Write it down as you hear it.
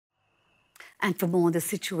And for more on the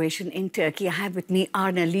situation in Turkey, I have with me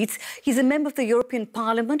Arne Lietz. He's a member of the European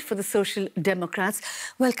Parliament for the Social Democrats.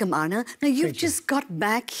 Welcome, Arne. Now, you've just got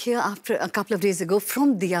back here after a couple of days ago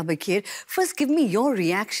from Diyarbakir. First, give me your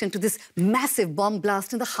reaction to this massive bomb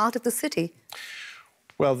blast in the heart of the city.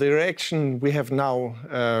 Well, the reaction we have now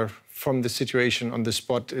from the situation on the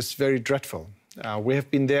spot is very dreadful. We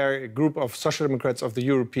have been there, a group of Social Democrats of the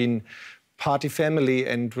European Party family,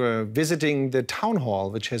 and visiting the town hall,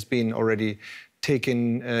 which has been already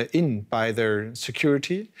taken in by their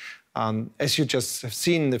security. As you just have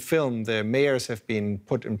seen in the film, the mayors have been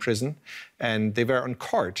put in prison, and they were on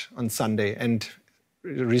court on Sunday and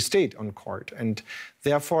restayed on court. And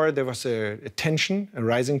therefore, there was a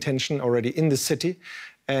rising tension already in the city.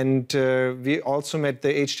 And we also met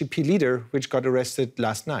the HDP leader, which got arrested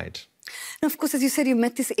last night. Now, of course, as you said, you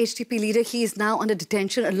met this HDP leader. He is now under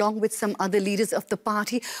detention along with some other leaders of the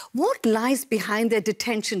party. What lies behind their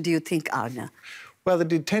detention, do you think, Arne? Well, the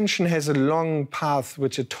detention has a long path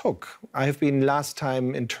which it took. I have been last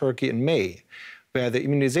time in Turkey in May, where the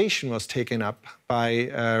immunization was taken up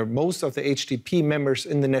by most of the HDP members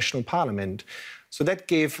in the national parliament. So that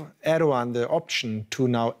gave Erdogan the option to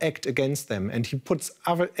now act against them, and he puts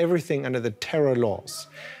everything under the terror laws.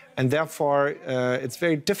 And therefore, it's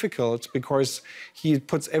very difficult because he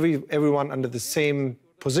puts everyone under the same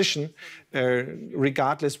position,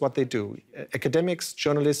 regardless what they do. Academics,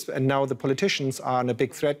 journalists, and now the politicians are under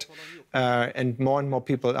big threat, and more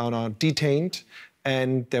people are now detained,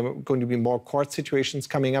 and there are going to be more court situations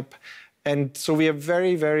coming up. And so we are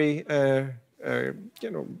very, very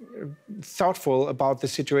thoughtful about the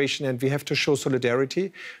situation, and we have to show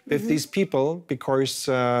solidarity with these people because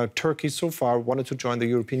Turkey so far wanted to join the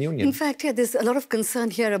European Union. In fact, yeah, there's a lot of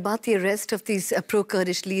concern here about the arrest of these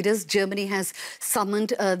pro-Kurdish leaders. Germany has summoned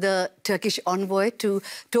the Turkish envoy to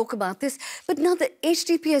talk about this. But now the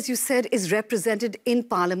HDP, as you said, is represented in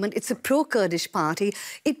Parliament. It's a pro-Kurdish party.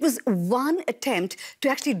 It was one attempt to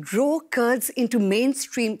actually draw Kurds into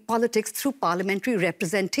mainstream politics through parliamentary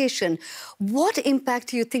representation. What impact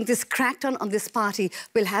do you think this crackdown on this party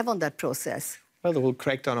will have on that process? Well, the whole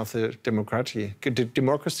crackdown of the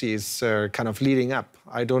democracy is kind of leading up.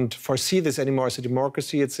 I don't foresee this anymore as a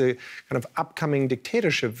democracy. It's a kind of upcoming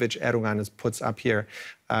dictatorship which Erdogan puts up here.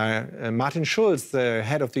 Martin Schulz, the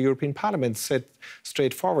head of the European Parliament, said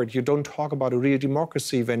straightforward, you don't talk about a real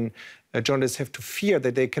democracy when journalists have to fear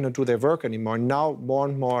that they cannot do their work anymore. Now more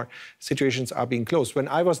and more situations are being closed. When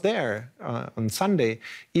I was there on Sunday,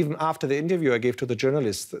 even after the interview I gave to the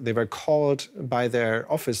journalists, they were called by their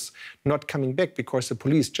office not coming back because the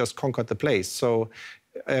police just conquered the place. So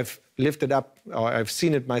I've lived it up, or I've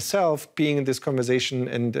seen it myself, being in this conversation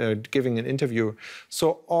and giving an interview.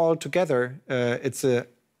 So altogether, it's a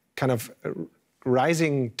kind of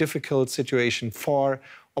rising difficult situation for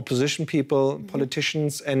opposition people,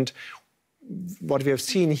 politicians, and what we have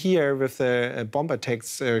seen here with the bomb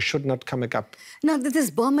attacks should not come up. Now, this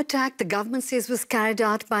bomb attack, the government says, was carried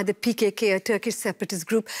out by the PKK, a Turkish separatist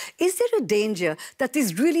group. Is there a danger that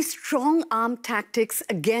these really strong armed tactics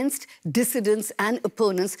against dissidents and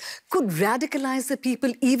opponents could radicalize the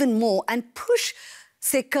people even more and push,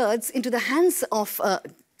 say, Kurds into the hands of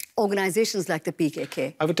organizations like the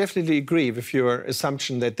PKK? I would definitely agree with your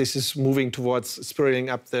assumption that this is moving towards spiraling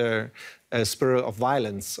up the spiral of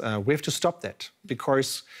violence. We have to stop that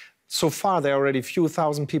because so far there are already a few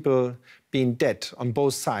thousand people being dead on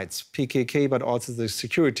both sides, PKK, but also the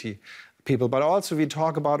security people. But also we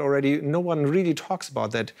talk about already, no one really talks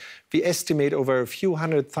about that. We estimate over a few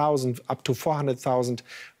 100,000, up to 400,000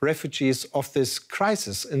 refugees of this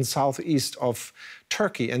crisis in southeast of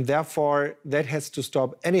Turkey. And therefore, that has to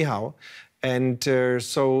stop anyhow. And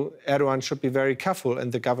so Erdogan should be very careful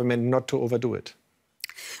and the government not to overdo it.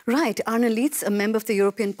 Right. Arne Lietz, a member of the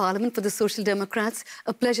European Parliament for the Social Democrats.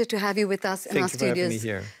 A pleasure to have you with us in our studios. Thank you for having me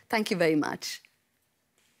here. Thank you very much.